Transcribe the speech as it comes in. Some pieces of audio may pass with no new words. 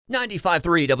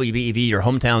95.3 WBEV, your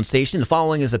hometown station. The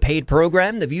following is a paid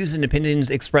program. The views and opinions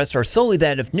expressed are solely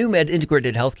that of NewMed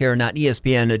Integrated Healthcare, not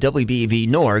ESPN, WBEV,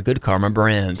 nor Good Karma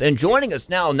Brands. And joining us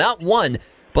now, not one,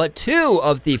 but two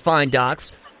of the fine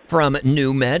docs from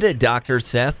NewMed, Dr.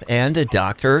 Seth and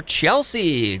Dr.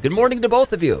 Chelsea. Good morning to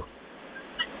both of you.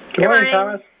 Good morning,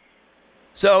 Thomas.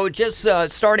 So just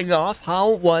starting off,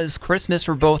 how was Christmas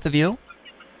for both of you?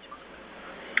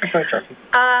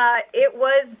 It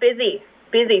was busy.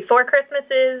 4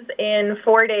 Christmases in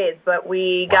 4 days, but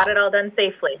we got it all done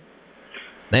safely.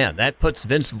 Man, that puts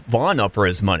Vince Vaughn up for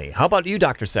his money. How about you,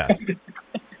 Dr. Seth? It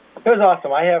was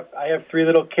awesome. I have 3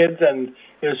 little kids, and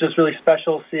it was just really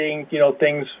special seeing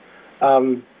things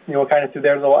kind of through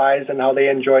their little eyes and how they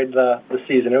enjoyed the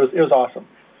season. It was awesome.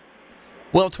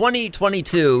 Well,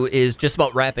 2022 is just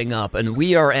about wrapping up, and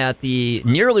we are at the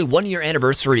nearly 1-year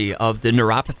anniversary of the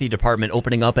neuropathy department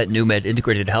opening up at NewMed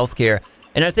Integrated Healthcare.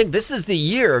 And I think this is the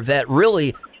year that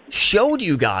really showed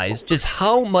you guys just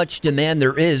how much demand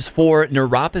there is for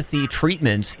neuropathy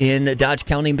treatments in Dodge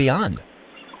County and beyond.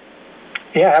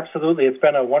 Yeah, absolutely. It's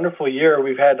been a wonderful year.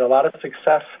 We've had a lot of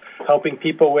success helping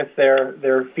people with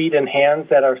their feet and hands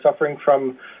that are suffering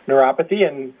from neuropathy,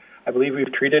 and I believe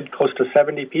we've treated close to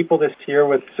 70 people this year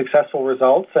with successful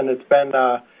results, and it's been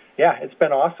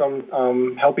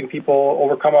awesome helping people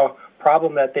overcome a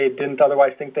problem that they didn't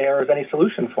otherwise think there was any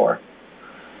solution for.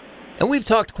 And we've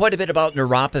talked quite a bit about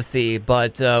neuropathy,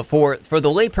 but for the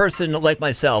layperson like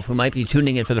myself who might be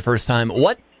tuning in for the first time,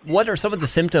 what are some of the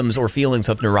symptoms or feelings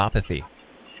of neuropathy?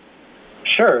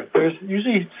 Sure. There's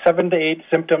usually 7 to 8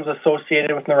 symptoms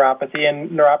associated with neuropathy, and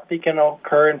neuropathy can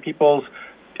occur in people's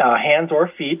hands or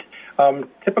feet.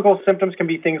 Typical symptoms can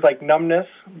be things like numbness,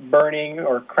 burning,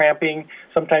 or cramping.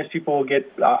 Sometimes people will get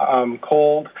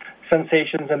cold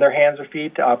sensations in their hands or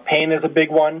feet. Pain is a big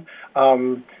one.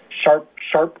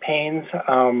 Sharp pains,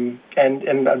 and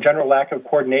a general lack of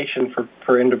coordination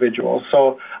for individuals.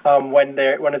 So when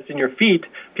it's in your feet,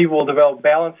 people will develop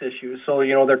balance issues. So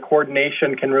their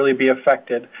coordination can really be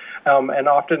affected, and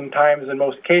oftentimes, in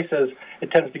most cases, it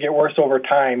tends to get worse over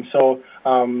time. So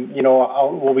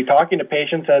we'll be talking to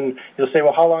patients, and you'll say,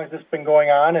 "Well, how long has this been going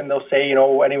on?" And they'll say,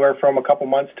 anywhere from a couple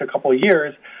months to a couple of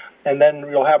years, and then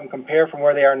you'll have them compare from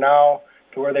where they are now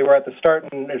to where they were at the start,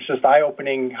 and it's just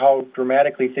eye-opening how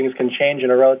dramatically things can change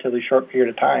in a relatively short period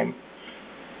of time.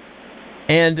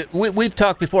 And we've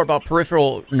talked before about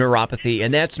peripheral neuropathy,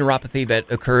 and that's neuropathy that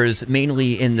occurs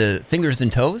mainly in the fingers and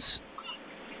toes?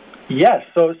 Yes,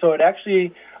 so it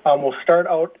actually will start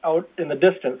out in the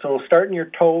distance. So it'll start in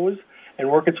your toes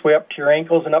and work its way up to your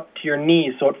ankles and up to your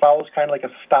knees. So it follows kind of like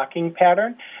a stocking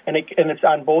pattern, and it's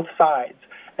on both sides.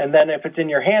 And then if it's in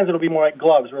your hands, it'll be more like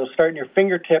gloves, where it'll start in your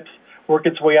fingertips, work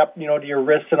its way up, to your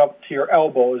wrists and up to your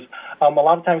elbows. A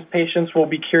lot of times patients will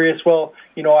be curious, well,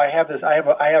 I have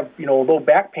low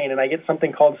back pain and I get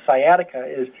something called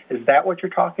sciatica. Is that what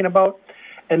you're talking about?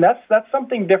 And that's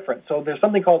something different. So there's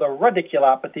something called a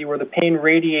radiculopathy, where the pain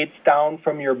radiates down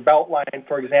from your belt line,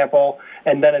 for example,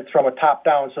 and then it's from a top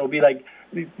down. So it'll be like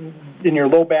in your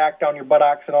low back, down your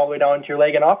buttocks, and all the way down into your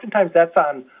leg. And oftentimes that's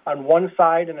on one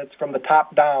side and it's from the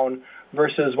top down,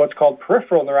 versus what's called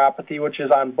peripheral neuropathy, which is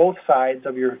on both sides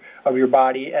of your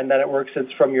body, and then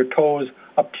it's from your toes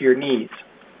up to your knees.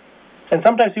 And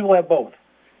sometimes people have both.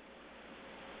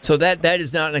 So that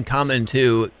is not uncommon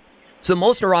too. So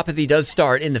most neuropathy does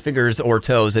start in the fingers or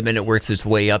toes, and then it works its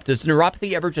way up. Does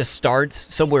neuropathy ever just start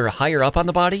somewhere higher up on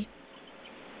the body?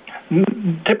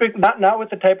 Typically, not with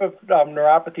the type of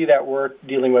neuropathy that we're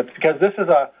dealing with, because this is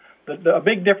a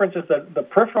big difference is that the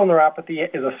peripheral neuropathy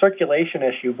is a circulation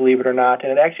issue, believe it or not,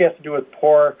 and it actually has to do with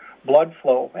poor blood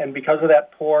flow. And because of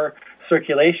that poor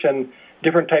circulation,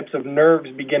 different types of nerves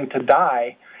begin to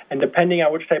die. And depending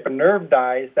on which type of nerve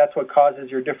dies, that's what causes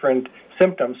your different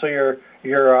symptoms. So you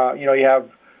have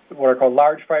what are called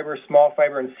large fibers, small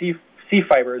fiber, and C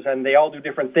fibers, and they all do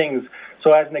different things.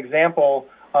 So as an example,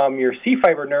 your C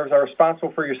fiber nerves are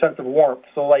responsible for your sense of warmth.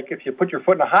 So like if you put your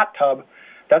foot in a hot tub,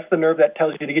 that's the nerve that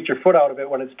tells you to get your foot out of it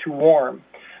when it's too warm.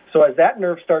 So as that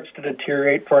nerve starts to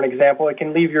deteriorate, for an example, it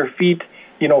can leave your feet,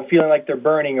 feeling like they're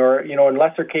burning, or, in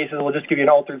lesser cases, it will just give you an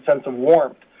altered sense of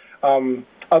warmth.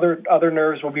 Other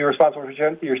nerves will be responsible for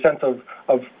your sense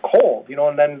of cold,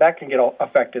 and then that can get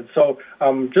affected. So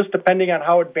just depending on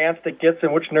how advanced it gets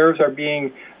and which nerves are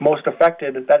being most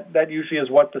affected, that usually is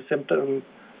what the symptoms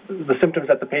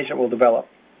that the patient will develop.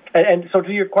 And so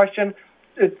to your question,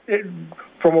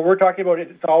 from what we're talking about,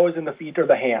 it's always in the feet or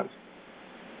the hands.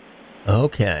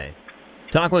 Okay.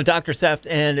 Talking with Dr. Seth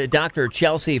and Dr.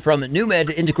 Chelsea from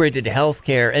NewMed Integrated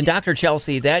Healthcare. And Dr.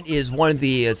 Chelsea, that is one of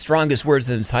the strongest words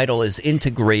in the title, is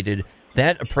integrated.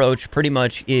 that approach pretty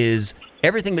much is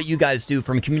everything that you guys do,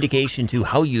 from communication to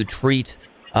how you treat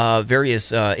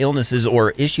various illnesses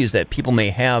or issues that people may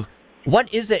have.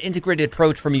 What is that integrated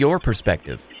approach from your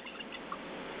perspective?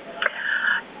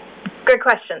 Good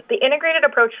question. The integrated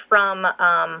approach from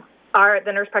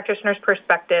the nurse practitioner's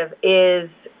perspective is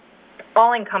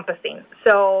all-encompassing.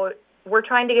 So we're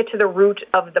trying to get to the root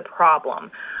of the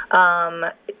problem.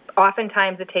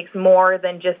 Oftentimes it takes more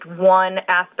than just one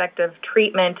aspect of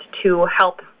treatment to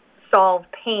help solve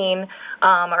pain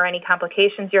or any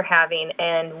complications you're having,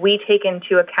 and we take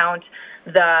into account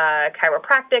the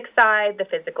chiropractic side, the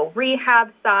physical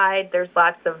rehab side. There's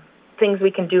lots of things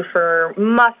we can do for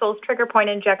muscles, trigger point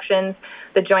injections,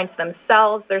 the joints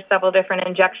themselves. There's several different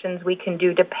injections we can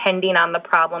do depending on the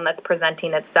problem that's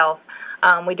presenting itself.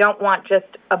 We don't want just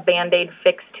a Band-Aid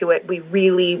fix to it. We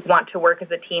really want to work as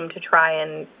a team to try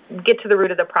and get to the root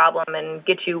of the problem and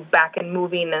get you back and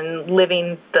moving and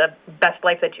living the best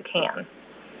life that you can.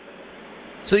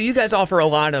 So you guys offer a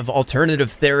lot of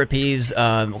alternative therapies,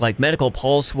 like medical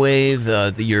pulse wave,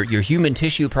 your human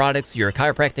tissue products, your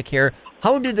chiropractic care.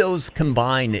 How do those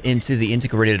combine into the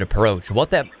integrated approach?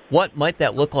 What might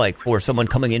that look like for someone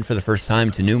coming in for the first time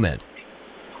to NewMed?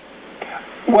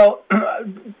 Well,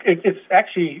 it's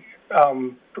actually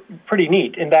pretty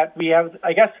neat in that we have,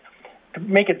 I guess, to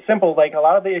make it simple, like a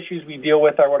lot of the issues we deal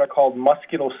with are what are called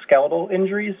musculoskeletal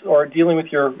injuries, or dealing with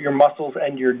your muscles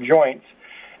and your joints.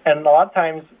 And a lot of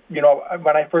times,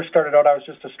 when I first started out, I was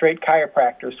just a straight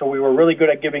chiropractor, so we were really good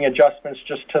at giving adjustments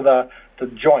just to the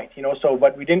joint,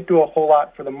 but we didn't do a whole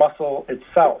lot for the muscle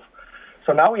itself.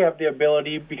 So now we have the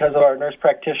ability, because of our nurse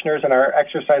practitioners and our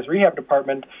exercise rehab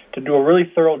department, to do a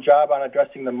really thorough job on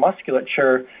addressing the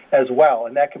musculature as well.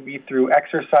 And that can be through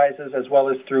exercises as well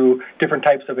as through different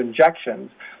types of injections.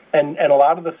 And a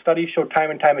lot of the studies show time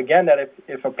and time again that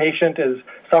if a patient is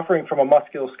suffering from a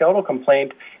musculoskeletal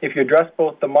complaint, if you address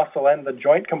both the muscle and the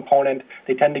joint component,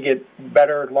 they tend to get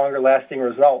better, longer-lasting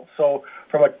results. So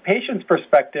from a patient's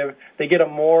perspective, they get a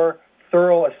more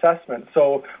thorough assessment.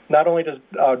 So not only does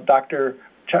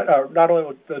not only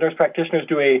will the nurse practitioners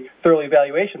do a thorough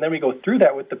evaluation, then we go through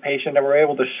that with the patient, and we're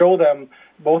able to show them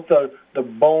both the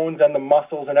bones and the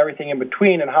muscles and everything in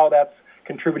between and how that's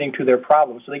contributing to their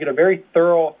problem. So they get a very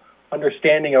thorough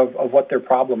understanding of what their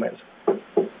problem is.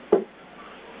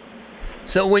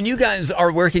 So when you guys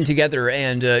are working together,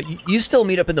 and you still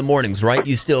meet up in the mornings, right?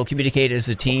 You still communicate as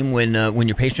a team when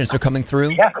your patients are coming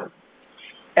through? Yeah,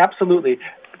 absolutely.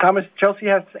 Thomas, Chelsea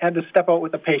has had to step out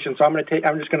with a patient, so I'm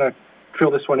just going to fill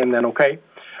this one in then, okay?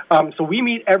 So we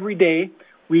meet every day.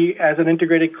 We, as an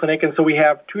integrated clinic, and so we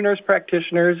have 2 nurse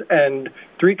practitioners and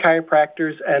 3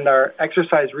 chiropractors and our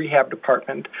exercise rehab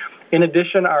department. In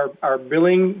addition, our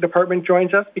billing department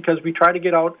joins us because we try to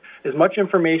get out as much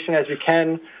information as we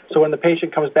can, so when the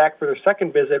patient comes back for their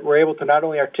second visit, we're able to not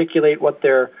only articulate what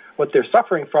they're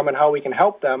suffering from and how we can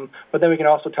help them, but then we can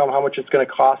also tell them how much it's going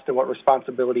to cost and what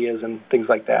responsibility is and things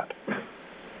like that.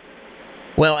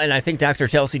 Well, and I think Dr.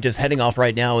 Chelsea just heading off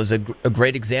right now is a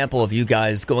great example of you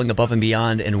guys going above and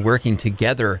beyond and working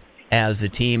together as a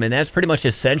team. And that's pretty much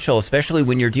essential, especially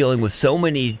when you're dealing with so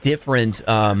many different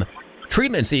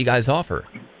treatments that you guys offer.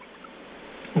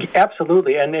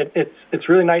 Absolutely. And it's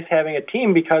really nice having a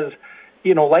team because,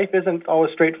 life isn't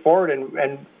always straightforward,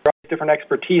 and different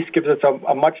expertise gives us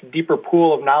a much deeper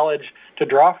pool of knowledge to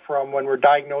draw from when we're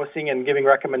diagnosing and giving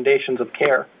recommendations of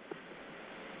care.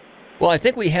 Well, I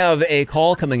think we have a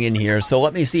call coming in here, so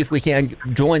let me see if we can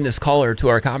join this caller to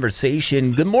our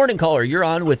conversation. Good morning, caller. You're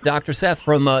on with Dr. Seth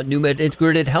from NewMed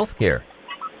Integrated Healthcare.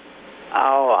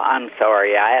 Oh, I'm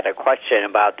sorry. I had a question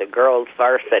about the girls'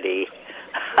 varsity.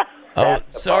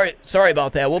 Sorry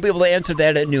about that. We'll be able to answer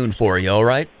that at noon for you, all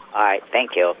right? All right,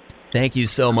 thank you. Thank you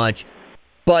so much.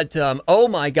 But, oh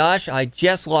my gosh, I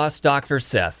just lost Dr.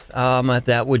 Seth.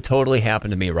 That would totally happen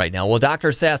to me right now. Well,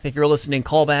 Dr. Seth, if you're listening,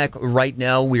 call back right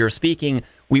now. We were speaking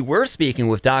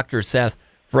with Dr. Seth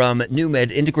from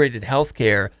NewMed Integrated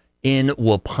Healthcare in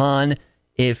Waupun.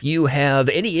 If you have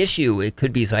any issue, it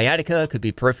could be sciatica, it could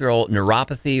be peripheral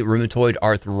neuropathy, rheumatoid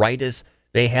arthritis.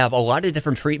 They have a lot of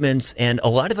different treatments and a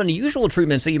lot of unusual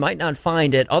treatments that you might not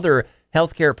find at other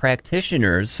healthcare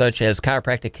practitioners, such as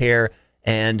chiropractic care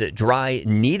and dry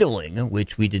needling,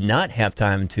 which we did not have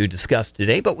time to discuss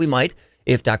today, but we might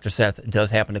if Dr. Seth does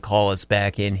happen to call us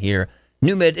back in here.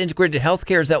 NewMed Integrated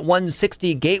Healthcare is at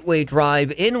 160 Gateway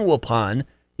Drive in Waupun.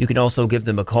 You can also give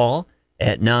them a call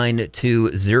at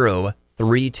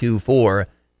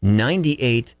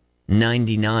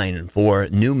 920-324-9899 for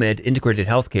NewMed Integrated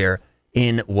Healthcare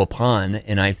in Waupun.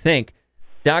 And I think,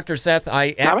 Dr. Seth,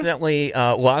 I accidentally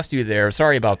lost you there.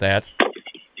 Sorry about that.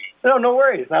 No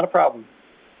worries. Not a problem.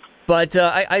 But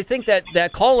I think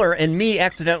that caller and me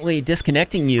accidentally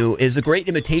disconnecting you is a great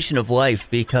imitation of life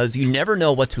because you never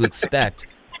know what to expect.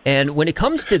 And when it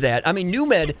comes to that, I mean,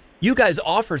 NewMed, you guys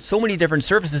offer so many different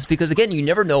services because, again, you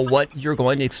never know what you're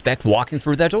going to expect walking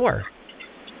through that door.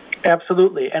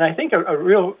 Absolutely. And I think a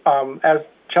real, as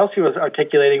Chelsea was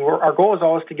articulating, our goal is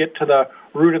always to get to the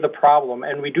root of the problem,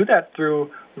 and we do that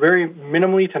through very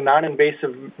minimally to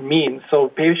non-invasive means. So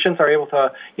patients are able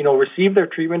to, receive their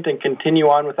treatment and continue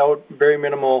on without very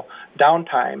minimal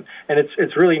downtime. And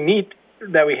it's really neat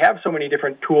that we have so many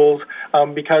different tools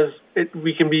because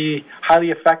we can be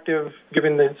highly effective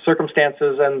given the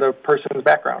circumstances and the person's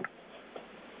background.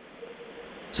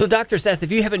 So, Dr. Seth,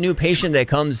 if you have a new patient that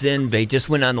comes in, they just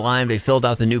went online, they filled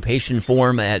out the new patient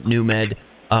form at NewMed,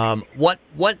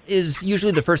 what is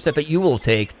usually the first step that you will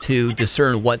take to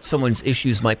discern what someone's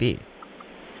issues might be?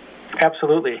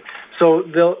 Absolutely. So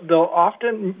they'll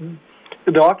often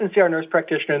see our nurse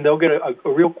practitioner, and they'll get a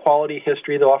real quality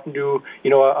history. They'll often do, a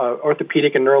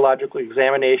orthopedic and neurological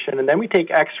examination, and then we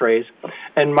take X-rays.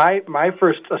 And my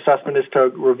first assessment is to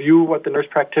review what the nurse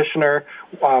practitioner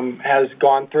has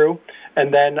gone through,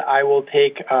 and then I will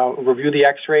review the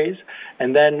X-rays,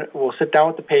 and then we'll sit down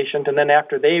with the patient, and then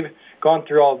after they've gone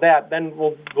through all of that, then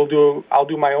I'll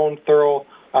do my own thorough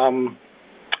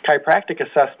chiropractic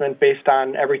assessment based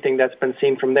on everything that's been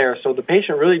seen from there. So the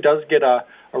patient really does get a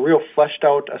real fleshed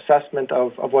out assessment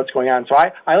of what's going on. So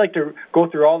I like to go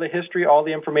through all the history, all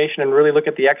the information, and really look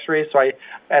at the X-rays so I,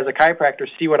 as a chiropractor,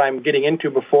 see what I'm getting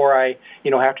into before I,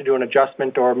 have to do an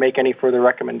adjustment or make any further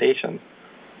recommendations.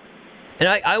 And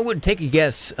I would take a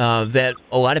guess that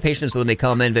a lot of patients, when they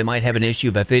come in, they might have an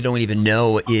issue that they don't even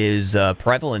know is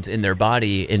prevalent in their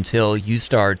body until you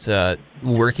start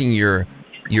working your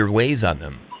ways on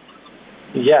them.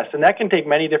 Yes, and that can take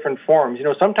many different forms.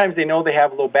 Sometimes they know they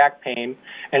have low back pain,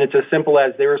 and it's as simple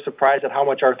as they were surprised at how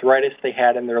much arthritis they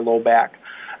had in their low back.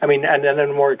 I mean, and then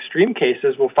in more extreme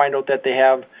cases, we'll find out that they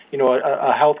have,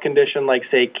 a health condition like,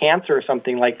 say, cancer or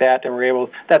something like that, and we're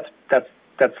able. That's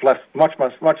much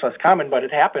less common, but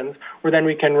it happens. Where then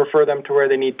we can refer them to where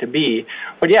they need to be.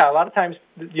 But yeah, a lot of times,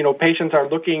 patients are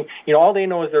looking. All they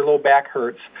know is their low back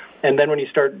hurts, and then when you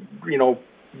start,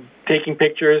 taking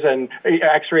pictures and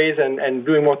X-rays and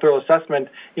doing more thorough assessment,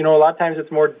 a lot of times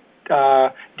it's more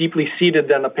deeply seated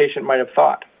than the patient might have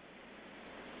thought.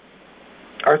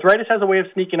 Arthritis has a way of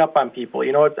sneaking up on people.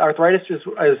 Arthritis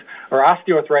or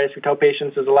osteoarthritis, we tell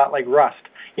patients, is a lot like rust.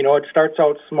 It starts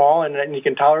out small and you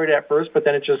can tolerate it at first, but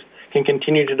then it just can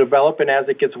continue to develop, and as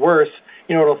it gets worse,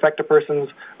 it'll affect a person's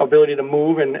ability to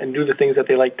move and do the things that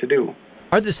they like to do.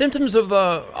 Are the symptoms of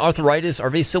arthritis, are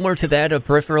they similar to that of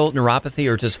peripheral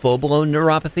neuropathy or just full-blown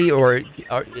neuropathy, or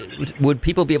would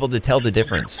people be able to tell the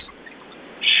difference?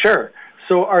 Sure.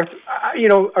 So,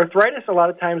 arthritis a lot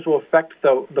of times will affect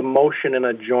the motion in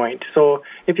a joint. So,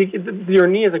 your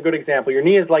knee is a good example. Your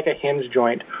knee is like a hinge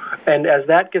joint, and as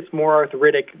that gets more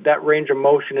arthritic, that range of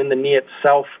motion in the knee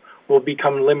itself will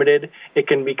become limited. It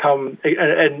can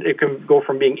go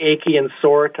from being achy and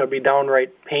sore to be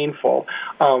downright painful.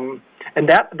 And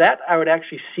that I would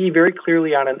actually see very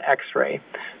clearly on an X-ray.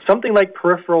 Something like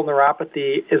peripheral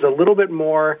neuropathy is a little bit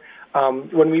more.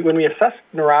 When we assess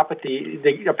neuropathy,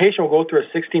 a patient will go through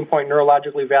a 16-point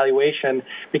neurological evaluation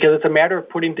because it's a matter of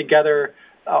putting together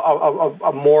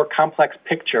a more complex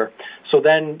picture. So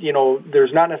then,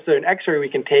 there's not necessarily an X-ray we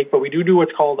can take, but we do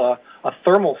what's called a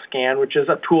thermal scan, which is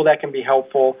a tool that can be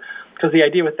helpful. Because the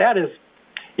idea with that is,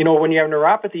 when you have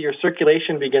neuropathy, your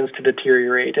circulation begins to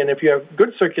deteriorate. And if you have good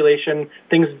circulation,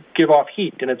 things give off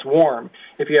heat and it's warm.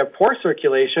 If you have poor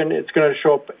circulation, it's going to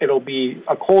show up, it'll be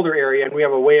a colder area. And we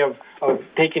have a way of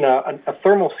taking a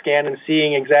thermal scan and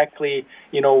seeing exactly,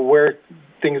 where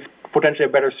things potentially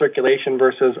have better circulation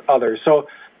versus others. So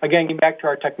again, getting back to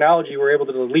our technology, we're able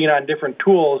to lean on different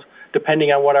tools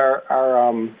depending on what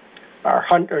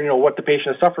what the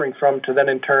patient is suffering from to then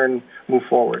in turn move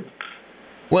forward.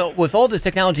 Well, with all this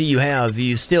technology you have,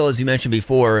 you still, as you mentioned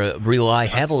before, rely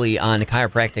heavily on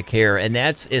chiropractic care, and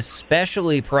that's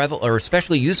especially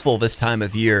especially useful this time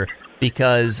of year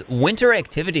because winter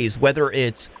activities, whether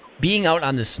it's being out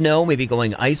on the snow, maybe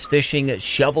going ice fishing,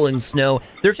 shoveling snow,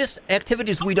 they're just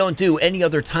activities we don't do any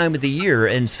other time of the year,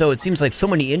 and so it seems like so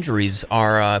many injuries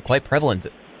are quite prevalent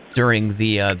during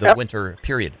the winter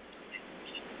period.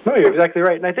 No, you're exactly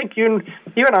right, and I think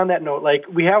even on that note, like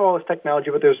we have all this technology,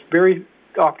 but there's very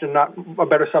often not a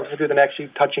better substitute than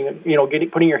actually touching,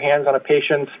 putting your hands on a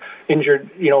patient's injured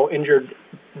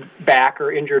back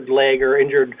or injured leg or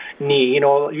injured knee.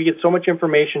 You get so much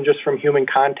information just from human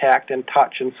contact and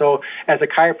touch. And so as a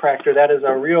chiropractor, that is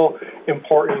a real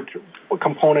important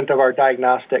component of our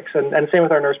diagnostics, and same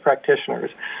with our nurse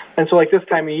practitioners. And so like this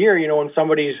time of year, when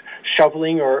somebody's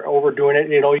shoveling or overdoing it,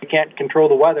 you can't control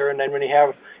the weather. And then when you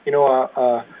have,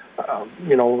 a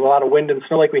lot of wind and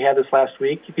snow like we had this last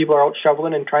week, people are out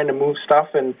shoveling and trying to move stuff,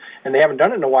 and they haven't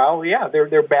done it in a while. Yeah,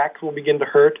 their backs will begin to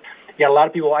hurt. You got a lot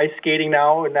of people ice skating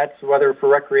now, and that's whether for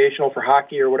recreational, for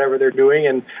hockey, or whatever they're doing,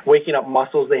 and waking up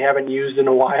muscles they haven't used in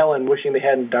a while and wishing they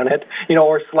hadn't done it.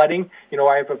 Or sledding.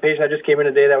 I have a patient that just came in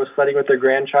today that was sledding with their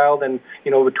grandchild, and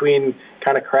between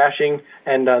kind of crashing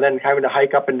and then having to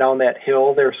hike up and down that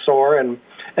hill, they're sore, and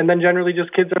then generally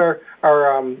just kids are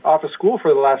off of school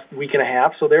for the last week and a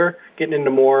half, so they're getting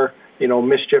into more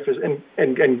mischief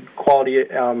and quality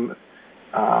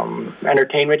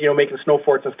entertainment, making snow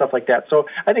forts and stuff like that. So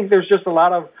I think there's just a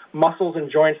lot of muscles and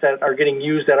joints that are getting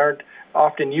used that aren't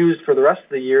often used for the rest of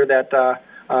the year that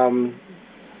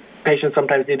patients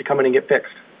sometimes need to come in and get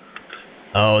fixed.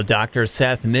 Oh, Dr.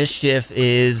 Seth, mischief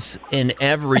is in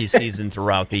every season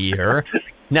throughout the year,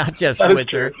 not just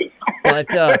winter. But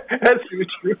that's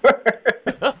true.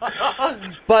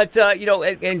 But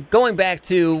and going back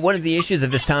to one of the issues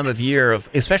of this time of year,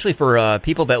 especially for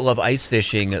people that love ice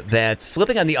fishing, that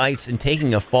slipping on the ice and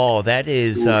taking a fall, that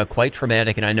is quite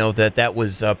traumatic. And I know that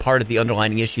was part of the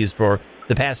underlying issues for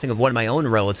the passing of one of my own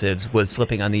relatives, was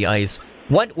slipping on the ice.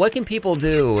 What can people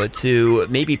do to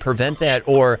maybe prevent that,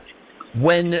 or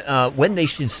when they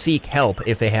should seek help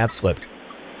if they have slipped?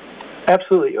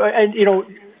 Absolutely, and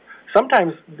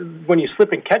sometimes when you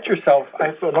slip and catch yourself, I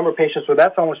have a number of patients where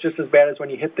that's almost just as bad as when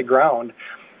you hit the ground.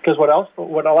 Because what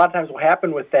a lot of times will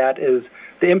happen with that is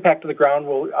the impact of the ground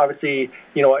will obviously,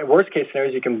 in worst case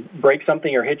scenarios, you can break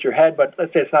something or hit your head, but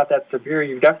let's say it's not that severe,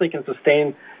 you definitely can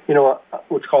sustain,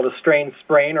 what's called a strain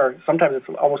sprain, or sometimes it's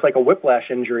almost like a whiplash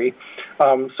injury.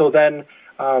 So then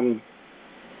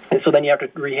you have to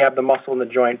rehab the muscle in the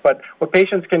joint. But what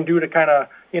patients can do to kind of,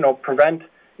 prevent,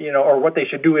 or what they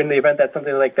should do in the event that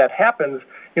something like that happens,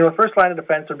 the first line of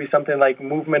defense would be something like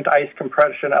movement, ice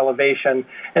compression, elevation.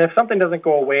 And if something doesn't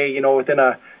go away, within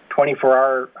a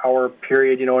 24-hour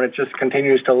period, and it just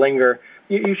continues to linger,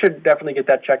 you should definitely get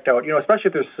that checked out, especially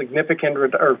if there's significant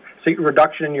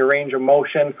reduction in your range of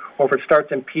motion, or if it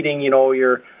starts impeding,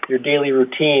 your daily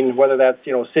routine, whether that's,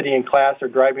 sitting in class or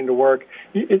driving to work.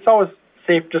 It's always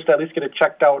safe just to at least get it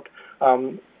checked out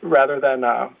rather than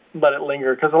let it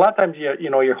linger. Because a lot of times,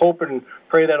 you hope and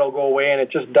pray that it'll go away, and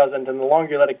it just doesn't. And the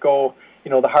longer you let it go,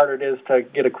 the harder it is to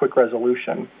get a quick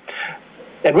resolution.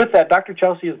 And with that, Dr.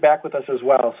 Chelsea is back with us as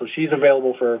well, so she's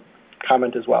available for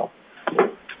comment as well.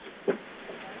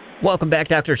 Welcome back,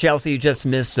 Dr. Chelsea. You just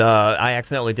missed, I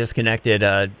accidentally disconnected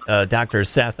Dr.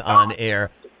 Seth on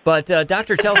air. But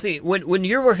Dr. Chelsea, when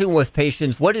you're working with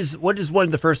patients, what is one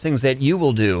of the first things that you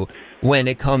will do when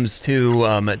it comes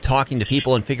to talking to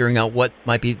people and figuring out what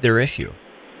might be their issue?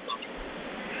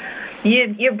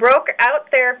 You broke out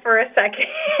there for a second,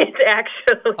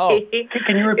 actually. Oh,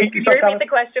 can you repeat the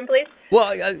question, please?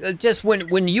 Well, just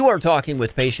when you are talking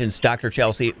with patients, Dr.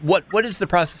 Chelsea, what is the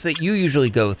process that you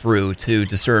usually go through to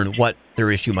discern what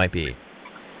their issue might be?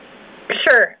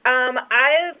 Sure.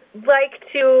 I like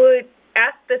to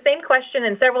ask the same question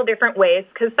in several different ways,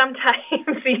 because sometimes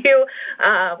you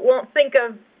won't think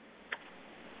of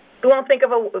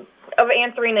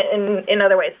answering it in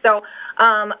other ways. So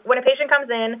when a patient comes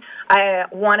in, I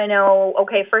want to know,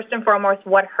 okay, first and foremost,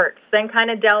 what hurts? Then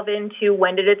kind of delve into,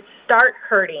 when did it start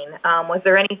hurting? Was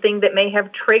there anything that may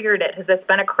have triggered it? Has this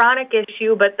been a chronic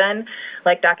issue? But then,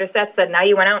 like Dr. Seth said, now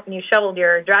you went out and you shoveled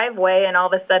your driveway, and all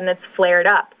of a sudden it's flared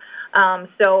up.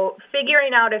 So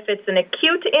figuring out if it's an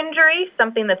acute injury,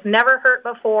 something that's never hurt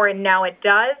before and now it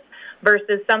does,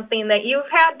 versus something that you've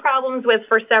had problems with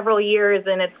for several years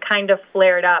and it's kind of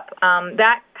flared up.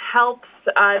 That helps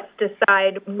us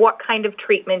decide what kind of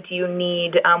treatment you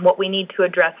need, what we need to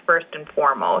address first and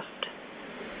foremost.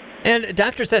 And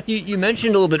Dr. Seth, you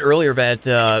mentioned a little bit earlier that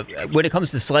when it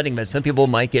comes to sledding, that some people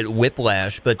might get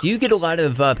whiplash, but do you get a lot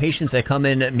of patients that come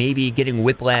in maybe getting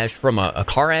whiplash from a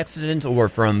car accident or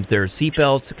from their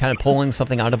seatbelt kind of pulling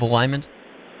something out of alignment?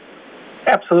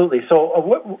 Absolutely. So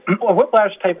a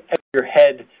whiplash type of your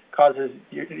head causes,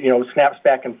 snaps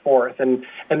back and forth, and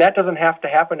that doesn't have to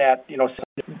happen at,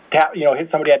 hit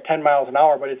somebody at 10 miles an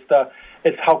hour, but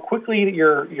it's how quickly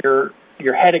your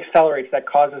head accelerates that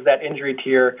causes that injury to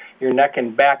your neck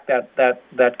and back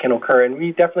that can occur. And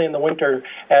we definitely in the winter,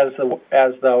 as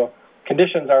the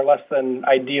conditions are less than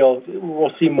ideal,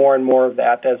 we'll see more and more of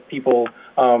that as people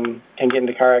can get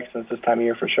into car accidents this time of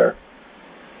year for sure.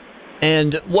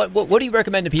 And what do you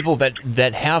recommend to people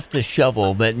that have to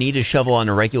shovel, that need to shovel on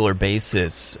a regular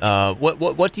basis?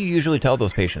 What do you usually tell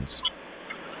those patients?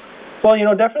 Well,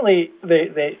 definitely,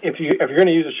 if you're going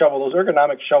to use a shovel, those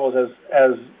ergonomic shovels,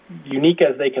 as unique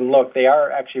as they can look, they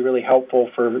are actually really helpful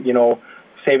for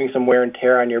saving some wear and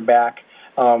tear on your back.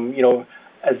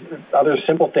 As other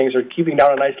simple things are keeping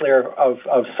down a nice layer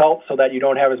of salt so that you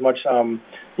don't have as much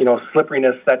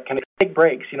slipperiness that can take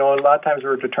breaks. A lot of times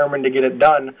we're determined to get it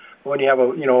done. When you have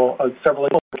a several,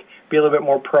 be a little bit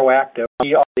more proactive.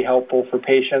 Be really helpful for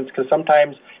patients because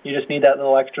sometimes you just need that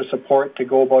little extra support to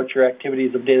go about your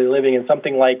activities of daily living. And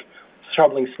something like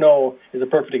shoveling snow is a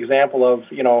perfect example of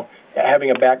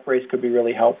having a back brace could be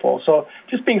really helpful. So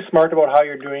just being smart about how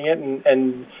you're doing it,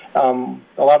 and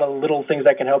a lot of little things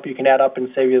that can help you can add up and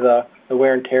save you the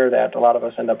wear and tear that a lot of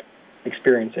us end up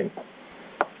experiencing.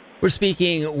 We're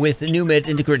speaking with NewMed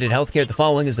Integrated Healthcare. The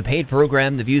following is a paid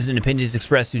program. The views and opinions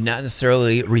expressed do not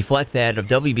necessarily reflect that of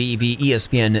WBEV,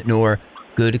 ESPN, nor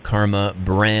Good Karma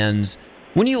Brands.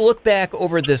 When you look back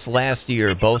over this last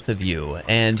year, both of you,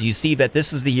 and you see that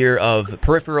this is the year of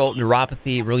peripheral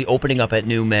neuropathy really opening up at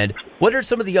NewMed, what are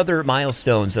some of the other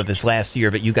milestones of this last year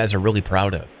that you guys are really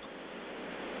proud of?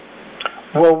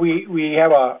 Well, we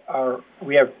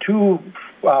have two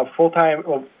full-time,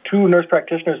 two nurse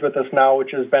practitioners with us now,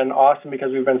 which has been awesome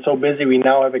because we've been so busy. We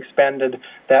now have expanded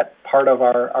that part of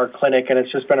our clinic, and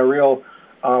it's just been a real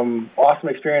awesome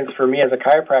experience for me as a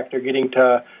chiropractor, getting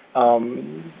to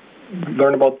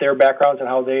learn about their backgrounds and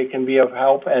how they can be of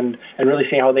help, and really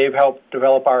seeing how they've helped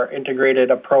develop our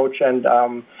integrated approach and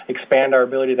expand our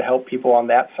ability to help people on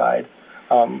that side.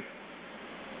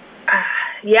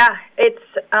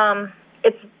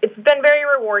 It's been very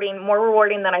rewarding, more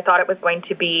rewarding than I thought it was going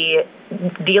to be,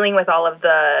 dealing with all of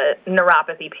the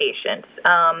neuropathy patients.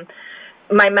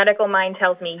 My medical mind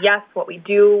tells me, yes, what we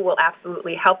do will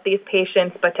absolutely help these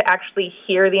patients, but to actually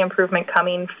hear the improvement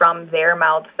coming from their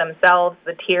mouths themselves,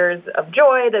 the tears of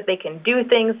joy that they can do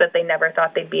things that they never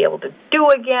thought they'd be able to do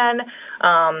again.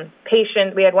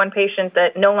 We had one patient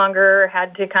that no longer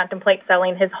had to contemplate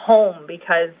selling his home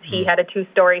because he had a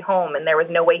 2-story home and there was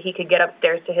no way he could get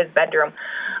upstairs to his bedroom.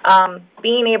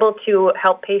 Being able to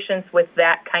help patients with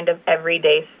that kind of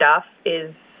everyday stuff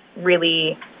is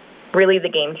really the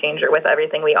game changer with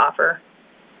everything we offer.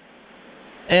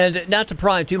 And not to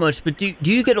pry too much, but do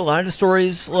you get a lot of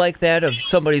stories like that of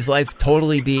somebody's life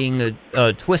totally being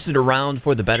twisted around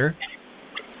for the better?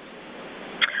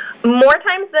 More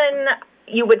times than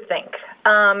you would think.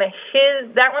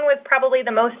 That one was probably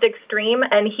the most extreme,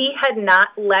 and he had not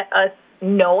let us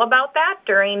know about that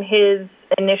during his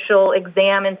initial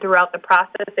exam and throughout the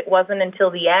process. It wasn't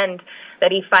until the end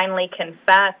that he finally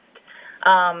confessed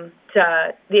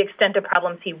to the extent of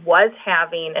problems he was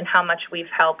having and how much we've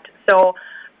helped. So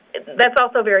that's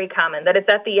also very common, that it's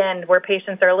at the end where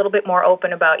patients are a little bit more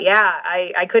open about,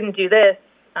 I couldn't do this,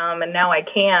 and now I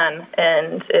can,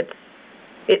 and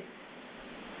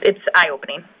it's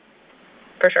eye-opening,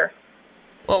 for sure.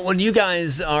 Well, when you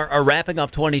guys are wrapping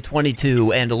up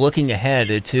 2022 and looking ahead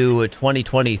to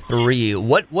 2023,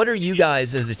 what are you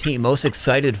guys as a team most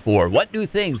excited for? What new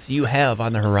things do you have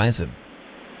on the horizon?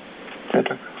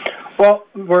 Well,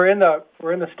 we're in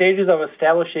the stages of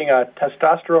establishing a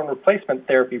testosterone replacement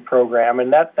therapy program,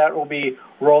 and that will be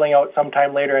rolling out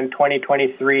sometime later in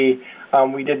 2023.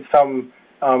 We did some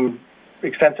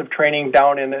extensive training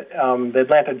down in the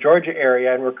Atlanta, Georgia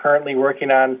area, and we're currently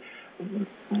working on.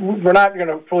 We're not going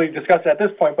to fully discuss it at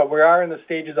this point, but we are in the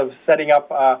stages of setting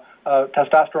up a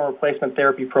testosterone replacement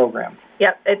therapy program.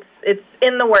 Yep, it's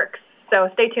in the works, so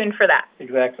stay tuned for that.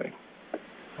 Exactly.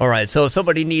 All right, so if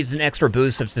somebody needs an extra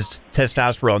boost of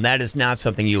testosterone, that is not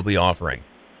something you'll be offering.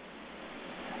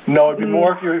 No, it'd be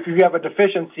more if you have a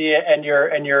deficiency and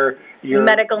your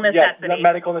medical necessity. Yes,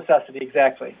 medical necessity,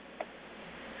 exactly.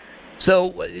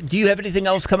 So, do you have anything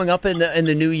else coming up in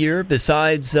the new year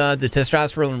besides the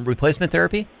testosterone replacement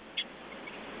therapy?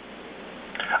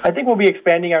 I think we'll be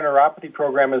expanding our neuropathy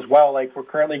program as well. Like, we're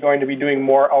currently going to be doing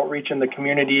more outreach in the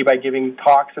community by giving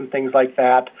talks and things like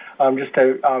that, just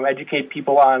to educate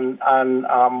people on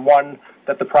one,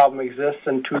 that the problem exists,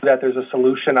 and two, that there's a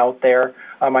solution out there.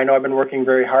 I know I've been working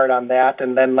very hard on that.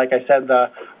 And then, like I said,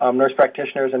 the nurse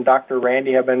practitioners and Dr.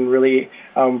 Randy have been really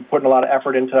putting a lot of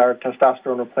effort into our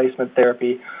testosterone replacement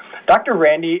therapy. Dr.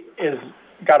 Randy is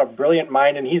got a brilliant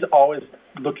mind, and he's always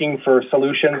looking for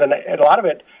solutions. And a lot of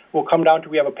it will come down to,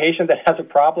 we have a patient that has a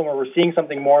problem or we're seeing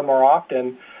something more and more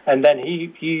often, and then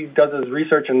he does his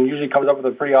research and usually comes up with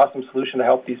a pretty awesome solution to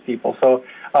help these people. So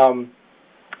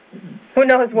who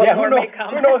knows what more may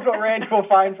come. Who knows what Randy will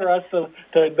find for us to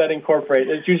that incorporate.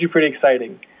 It's usually pretty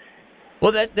exciting.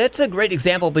 Well, that's a great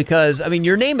example because, I mean,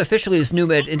 your name officially is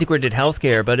NewMed Integrated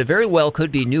Healthcare, but it very well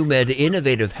could be NewMed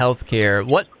Innovative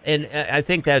Healthcare. And I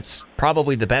think that's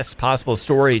probably the best possible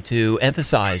story to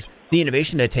emphasize the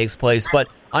innovation that takes place. But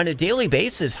on a daily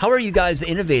basis, how are you guys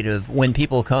innovative when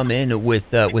people come in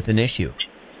with an issue?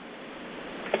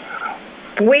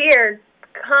 We are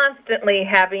constantly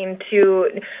having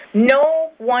to,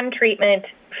 no one treatment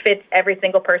fits every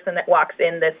single person that walks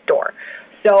in this door.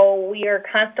 So we are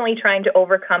constantly trying to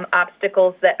overcome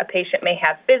obstacles that a patient may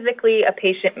have physically, a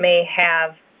patient may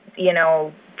have,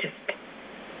 just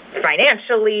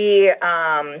financially,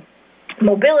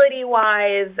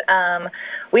 mobility-wise.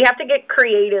 We have to get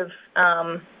creative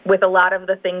with a lot of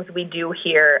the things we do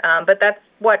here, but that's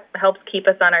what helps keep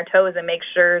us on our toes and make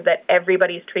sure that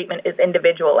everybody's treatment is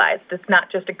individualized. It's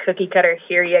not just a cookie-cutter,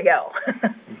 here you go.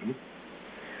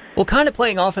 Well, kind of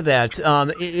playing off of that,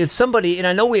 if somebody, and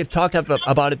I know we have talked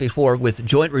about it before with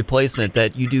joint replacement,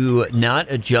 that you do not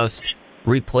adjust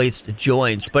replaced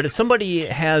joints, but if somebody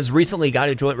has recently got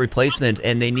a joint replacement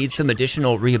and they need some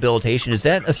additional rehabilitation, is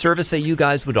that a service that you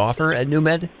guys would offer at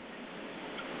NewMed?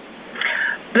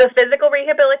 The physical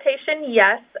rehabilitation,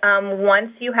 yes.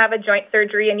 Once you have a joint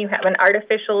surgery and you have an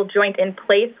artificial joint in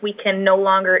place, we can no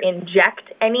longer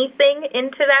inject anything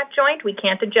into that joint. We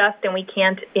can't adjust and we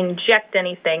can't inject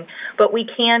anything, but we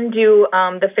can do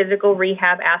the physical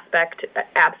rehab aspect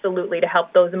absolutely to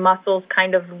help those muscles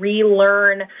kind of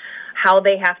relearn how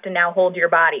they have to now hold your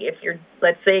body. If you're,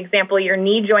 let's say, example, your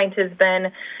knee joint has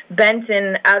been bent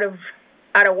and out of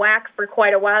whack for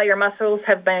quite a while, your muscles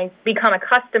have become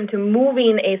accustomed to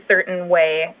moving a certain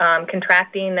way,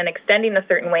 contracting and extending a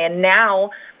certain way, and now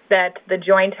that the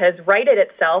joint has righted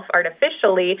itself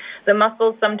artificially, the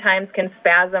muscles sometimes can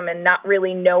spasm and not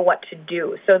really know what to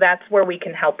do. So that's where we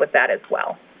can help with that as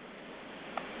well.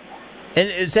 And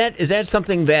is that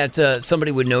something that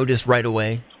somebody would notice right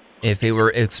away if they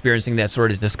were experiencing that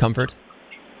sort of discomfort?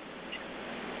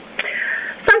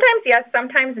 Sometimes yes,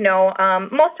 sometimes no.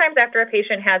 Most times after a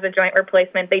patient has a joint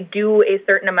replacement, they do a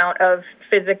certain amount of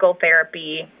physical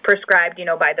therapy prescribed,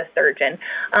 by the surgeon.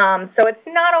 So it's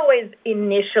not always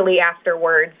initially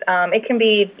afterwards. It can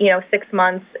be, 6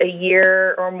 months, a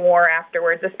year or more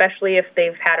afterwards, especially if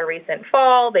they've had a recent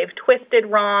fall, they've twisted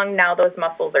wrong, now those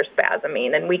muscles are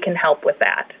spasming, and we can help with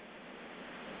that.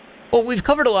 Well, we've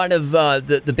covered a lot of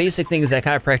the basic things that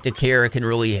chiropractic care can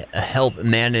really help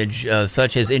manage,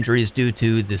 such as injuries due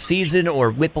to the season or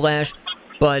whiplash.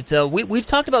 But we've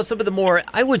talked about some of the more,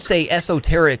 I would say,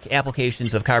 esoteric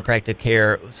applications of chiropractic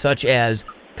care, such as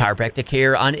chiropractic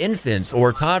care on infants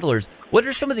or toddlers. What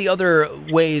are some of the other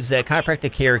ways that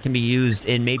chiropractic care can be used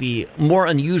in maybe more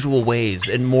unusual ways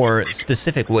and more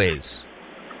specific ways?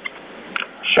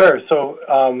 Sure. So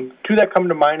two that come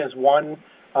to mind is one,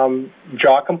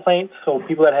 jaw complaints. So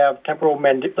people that have temporal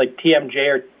like TMJ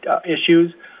or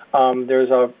issues, there's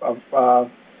a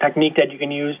technique that you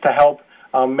can use to help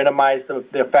minimize the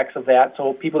effects of that.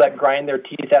 So people that grind their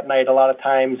teeth at night a lot of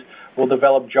times will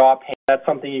develop jaw pain. That's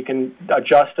something you can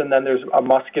adjust, and then there's a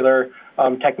muscular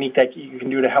technique that you can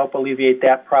do to help alleviate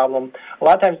that problem. A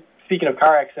lot of times, speaking of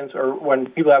car accidents or when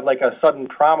people have like a sudden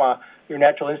trauma, your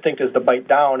natural instinct is to bite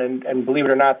down, and believe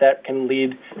it or not, that can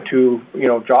lead to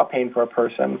jaw pain for a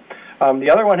person. The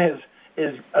other one is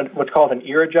what's called an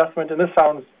ear adjustment, and this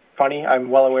sounds funny. I'm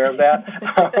well aware of that,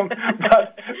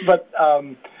 but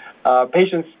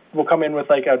patients will come in with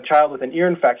like a child with an ear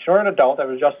infection or an adult that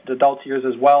was adjusted to adult ears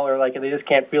as well, or like they just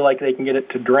can't feel like they can get it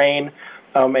to drain,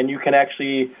 and you can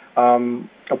actually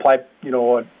apply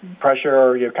pressure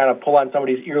or you kind of pull on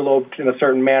somebody's earlobe in a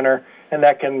certain manner, and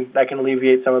that can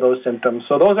alleviate some of those symptoms.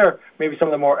 So those are maybe some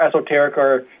of the more esoteric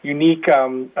or unique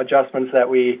adjustments that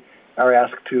we are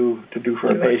asked to do for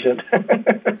a patient.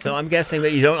 So I'm guessing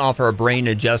that you don't offer a brain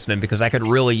adjustment, because I could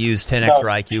really use 10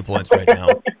 extra IQ points right now.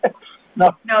 No,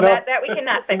 that we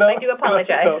cannot fix. I do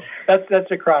apologize. No,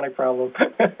 that's a chronic problem.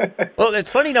 Well,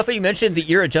 it's funny enough that you mentioned the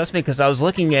ear adjustment, because I was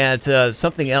looking at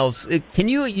something else. Can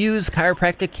you use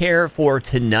chiropractic care for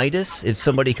tinnitus if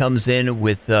somebody comes in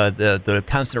with the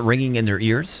constant ringing in their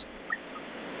ears?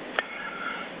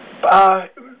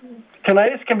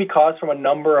 Tinnitus can be caused from a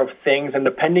number of things, and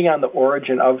depending on the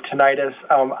origin of tinnitus,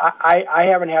 I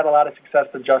haven't had a lot of success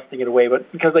adjusting it away,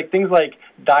 but because things like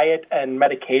diet and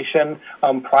medication,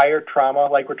 prior trauma,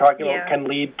 like we're talking about, can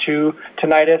lead to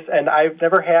tinnitus, and I've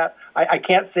never had, I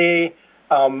can't say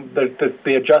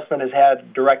the adjustment has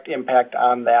had direct impact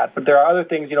on that, but there are other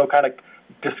things, kind of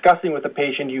discussing with the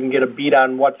patient, you can get a beat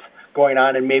on what's going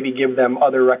on and maybe give them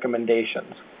other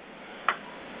recommendations.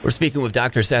 We're speaking with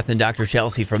Dr. Seth and Dr.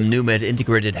 Chelsea from NewMed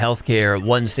Integrated Healthcare,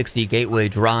 160 Gateway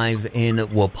Drive in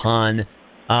Waupun.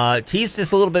 Teased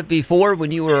this a little bit before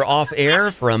when you were off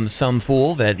air from some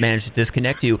fool that managed to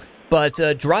disconnect you. But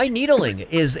dry needling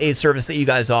is a service that you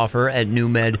guys offer at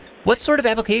NewMed. What sort of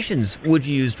applications would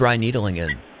you use dry needling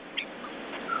in?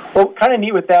 Well, kind of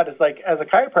neat with that is, like, as a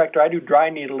chiropractor, I do dry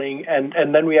needling,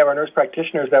 and then we have our nurse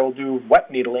practitioners that will do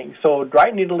wet needling. So dry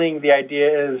needling, the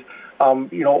idea is,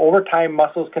 over time,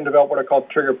 muscles can develop what are called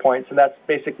trigger points, and that's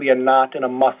basically a knot in a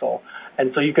muscle.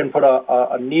 And so you can put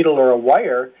a needle or a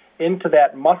wire into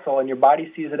that muscle, and your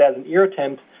body sees it as an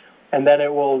irritant, and then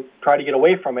it will try to get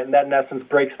away from it, and that, in essence,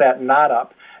 breaks that knot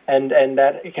up, and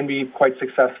that it can be quite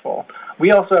successful.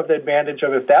 We also have the advantage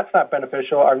of, if that's not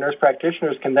beneficial, our nurse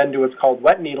practitioners can then do what's called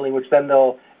wet needling, which then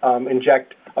they'll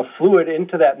inject a fluid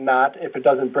into that knot if it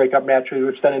doesn't break up naturally,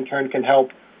 which then in turn can help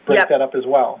break that up as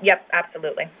well. Yep,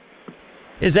 absolutely.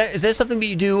 Is that something that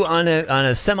you do on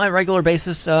a semi-regular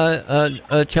basis,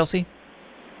 Chelsea?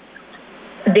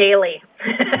 Daily.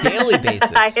 Daily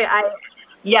basis.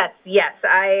 Yes.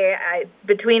 I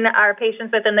between our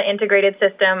patients within the integrated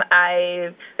system,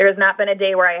 there has not been a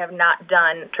day where I have not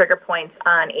done trigger points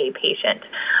on a patient.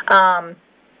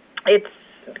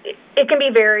 It can be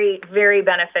very, very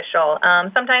beneficial.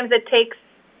 Sometimes it takes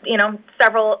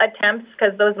several attempts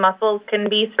because those muscles can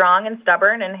be strong and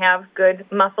stubborn and have good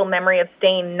muscle memory of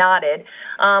staying knotted.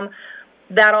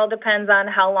 That all depends on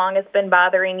how long it's been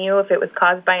bothering you, if it was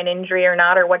caused by an injury or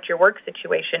not, or what your work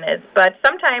situation is. But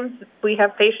sometimes we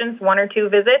have patients 1 or 2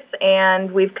 visits, and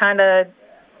we've kind of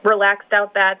relaxed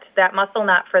out that muscle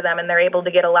knot for them, and they're able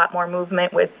to get a lot more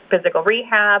movement with physical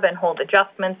rehab and hold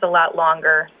adjustments a lot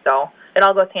longer. So it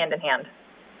all goes hand in hand.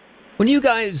 When you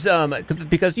guys,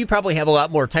 because you probably have a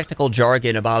lot more technical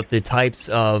jargon about the types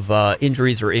of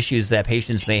injuries or issues that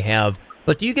patients may have,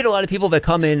 but do you get a lot of people that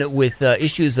come in with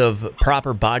issues of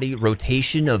proper body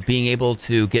rotation, of being able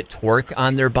to get torque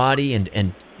on their body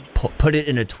and put it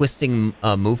in a twisting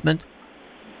movement?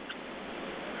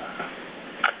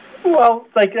 Well,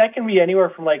 like, that can be anywhere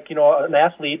from, an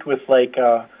athlete with,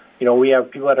 we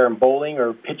have people that are in bowling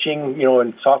or pitching,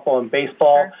 in softball and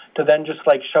baseball, to then just,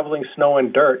 shoveling snow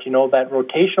and dirt. That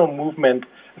rotational movement,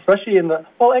 especially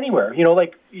anywhere.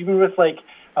 Even with,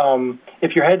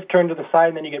 if your head's turned to the side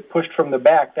and then you get pushed from the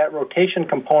back, that rotation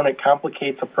component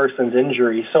complicates a person's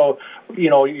injury. So,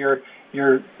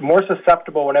 you're more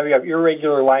susceptible whenever you have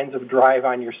irregular lines of drive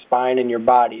on your spine and your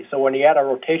body. So when you add a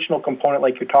rotational component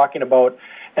like you're talking about,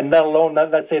 and let alone,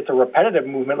 let's say it's a repetitive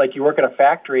movement, like you work at a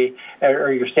factory,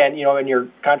 or you're standing, and you're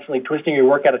constantly twisting, you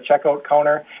work at a checkout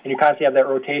counter, and you constantly have that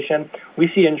rotation, we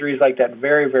see injuries like that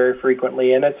very, very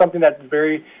frequently. And it's something that's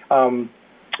very,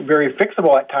 very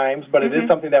fixable at times, but it is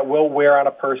something that will wear on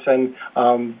a person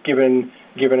given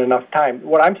enough time.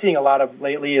 What I'm seeing a lot of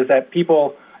lately is that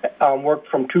people work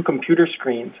from 2 computer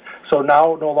screens. So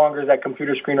now no longer is that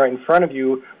computer screen right in front of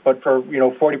you, but for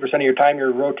 40% of your time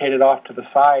you're rotated off to the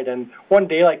side. And one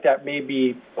day like that may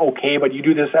be okay, but you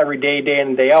do this every day, day in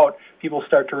and day out, people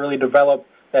start to really develop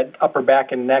that upper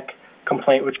back and neck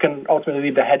complaint, which can ultimately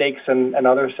lead to headaches and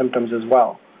other symptoms as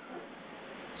well.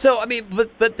 So, I mean,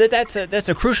 but that's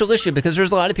a crucial issue, because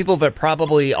there's a lot of people that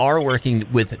probably are working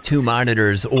with 2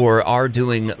 monitors or are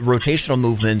doing rotational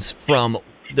movements from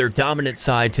their dominant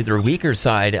side to their weaker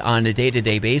side on a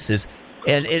day-to-day basis.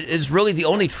 And it is really the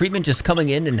only treatment just coming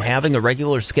in and having a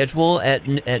regular schedule at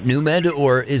NewMed,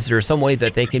 or is there some way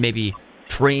that they can maybe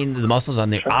train the muscles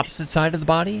on the opposite side of the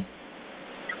body?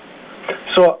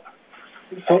 So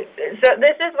this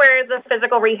is where the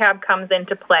physical rehab comes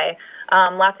into play.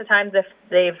 Lots of times if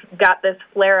they've got this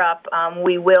flare-up,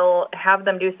 we will have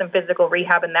them do some physical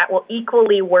rehab, and that will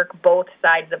equally work both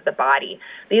sides of the body.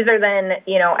 These are then,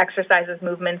 exercises,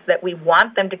 movements that we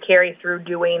want them to carry through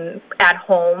doing at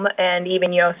home, and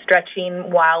even,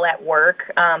 stretching while at work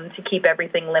to keep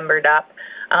everything limbered up.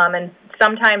 And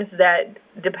sometimes that,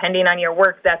 depending on your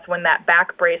work, that's when that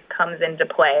back brace comes into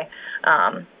play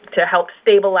to help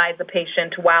stabilize the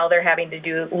patient while they're having to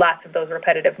do lots of those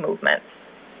repetitive movements.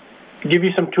 Give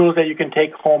you some tools that you can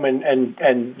take home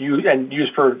and use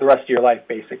for the rest of your life,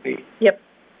 basically. Yep.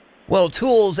 Well,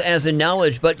 tools as in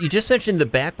knowledge, but you just mentioned the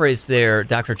back brace there,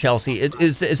 Dr. Chelsea.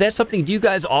 Is that something, do you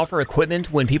guys offer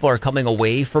equipment when people are coming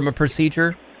away from a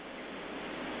procedure?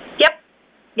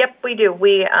 Yep, we do.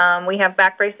 We have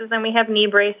back braces and we have knee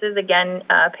braces. Again,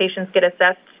 patients get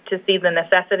assessed to see the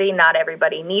necessity. Not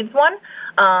everybody needs one,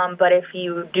 but if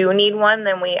you do need one,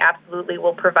 then we absolutely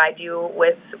will provide you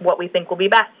with what we think will be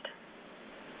best.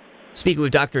 Speaking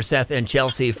with Dr. Seth and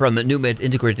Chelsea from NewMed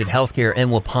Integrated Healthcare in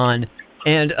Waupun.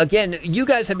 And again, you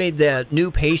guys have made that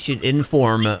new patient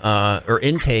inform or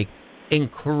intake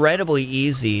incredibly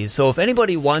easy. So if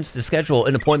anybody wants to schedule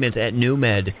an appointment at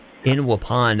NewMed, in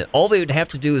Waupun. All they would have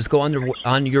to do is go on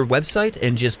your website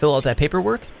and just fill out that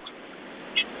paperwork?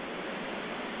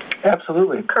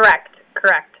 Absolutely. Correct.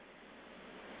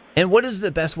 And what is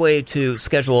the best way to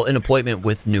schedule an appointment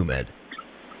with NewMed?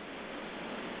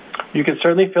 You can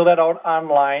certainly fill that out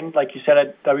online, like you said,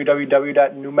 at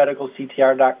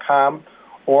www.newmedicalctr.com,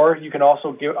 or you can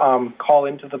also call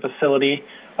into the facility.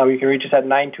 You can reach us at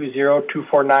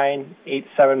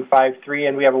 920-249-8753,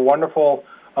 and we have a wonderful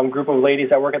group of ladies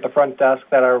that work at the front desk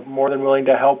that are more than willing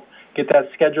to help get that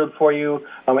scheduled for you,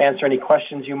 answer any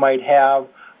questions you might have,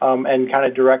 and kind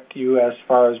of direct you as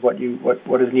far as what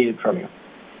is needed from you.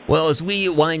 Well, as we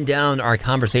wind down our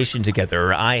conversation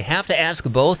together, I have to ask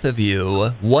both of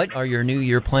you, what are your New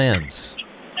Year plans?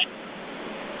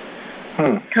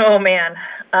 Oh, man.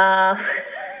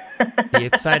 The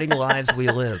exciting lives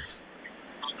we live.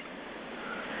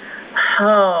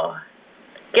 Oh,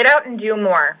 get out and do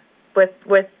more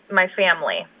with my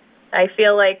family. I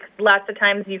feel like lots of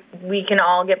times we can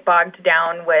all get bogged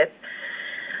down with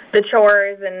the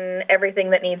chores and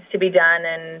everything that needs to be done,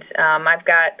 and I've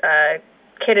got a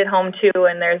kid at home too,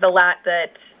 and there's a lot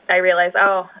that I realize,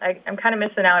 I'm kind of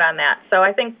missing out on that. So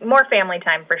I think more family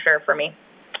time for sure for me.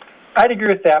 I'd agree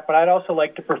with that, but I'd also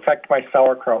like to perfect my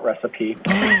sauerkraut recipe.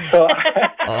 So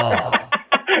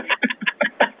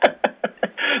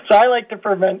I like to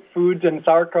ferment foods, and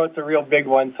sauerkraut's a real big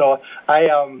one. So I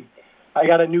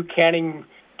got a new canning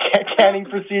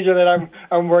procedure that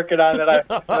I'm working on that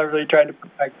I'm really trying to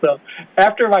perfect. So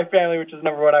after my family, which is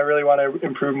number one, I really want to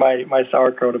improve my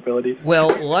sauerkraut ability.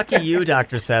 Well, lucky you,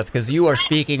 Dr. Seth, because you are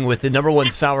speaking with the number one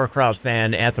sauerkraut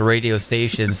fan at the radio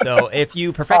station. So if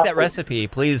you perfect that recipe,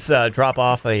 please drop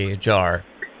off a jar.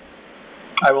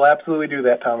 I will absolutely do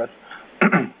that, Thomas.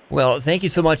 Well, thank you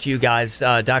so much, you guys,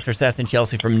 Dr. Seth and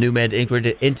Chelsea from NewMed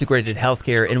Integrated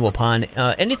Healthcare in Waupun.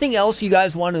 Anything else you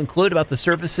guys want to include about the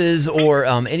services or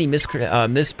any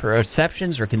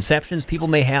misperceptions or conceptions people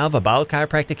may have about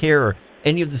chiropractic care or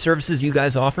any of the services you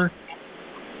guys offer?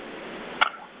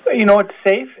 You know, it's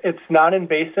safe, it's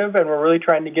non-invasive, and we're really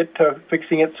trying to get to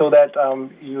fixing it so that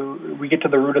we get to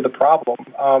the root of the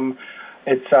problem.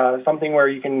 It's something where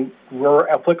we're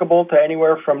applicable to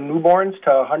anywhere from newborns to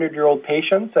 100-year-old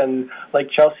patients, and like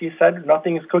Chelsea said,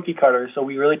 nothing is cookie cutter, so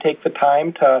we really take the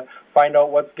time to find out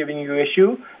what's giving you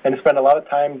issue and spend a lot of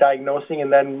time diagnosing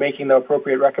and then making the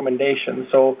appropriate recommendations.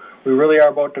 So we really are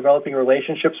about developing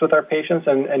relationships with our patients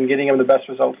and getting them the best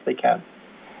results they can.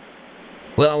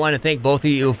 Well, I want to thank both of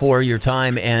you for your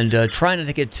time and try not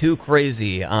to get too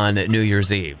crazy on New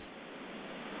Year's Eve.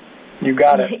 You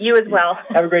got it. You as well.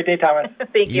 Have a great day, Thomas.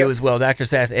 Thank you. You as well, Dr.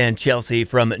 Seth and Chelsea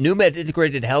from NewMed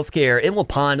Integrated Healthcare in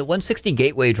Waupun, 160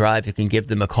 Gateway Drive. You can give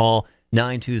them a call,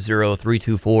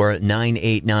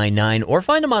 920-324-9899, or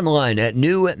find them online at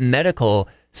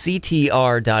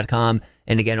newmedicalctr.com.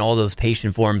 And again, all those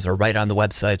patient forms are right on the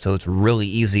website, so it's really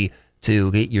easy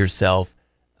to get yourself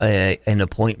an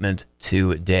appointment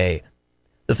today.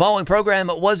 The following program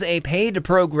was a paid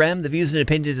program. The views and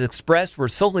opinions expressed were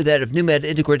solely that of NewMed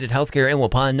Integrated Healthcare in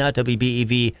Waupun, not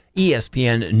WBEV,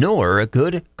 ESPN, nor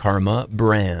Good Karma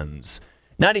Brands.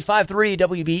 95.3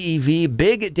 WBEV,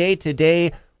 big day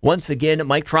today. Once again,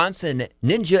 Mike Tronson,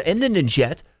 Ninja, and the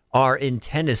Ninjette are in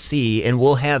Tennessee, and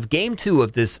we'll have game 2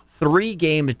 of this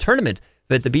 3-game tournament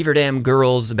that the Beaver Dam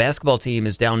girls basketball team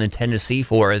is down in Tennessee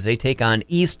for as they take on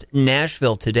East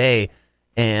Nashville today,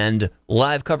 and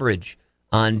live coverage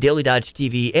on Daily Dodge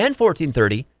TV and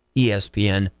 1430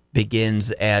 ESPN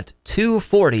begins at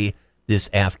 2:40 this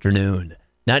afternoon.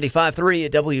 95.3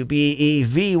 at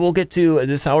WBEV. We'll get to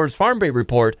this hour's Farm Bay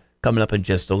Report coming up in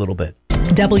just a little bit.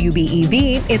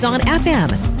 WBEV is on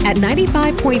FM at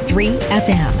 95.3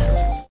 FM.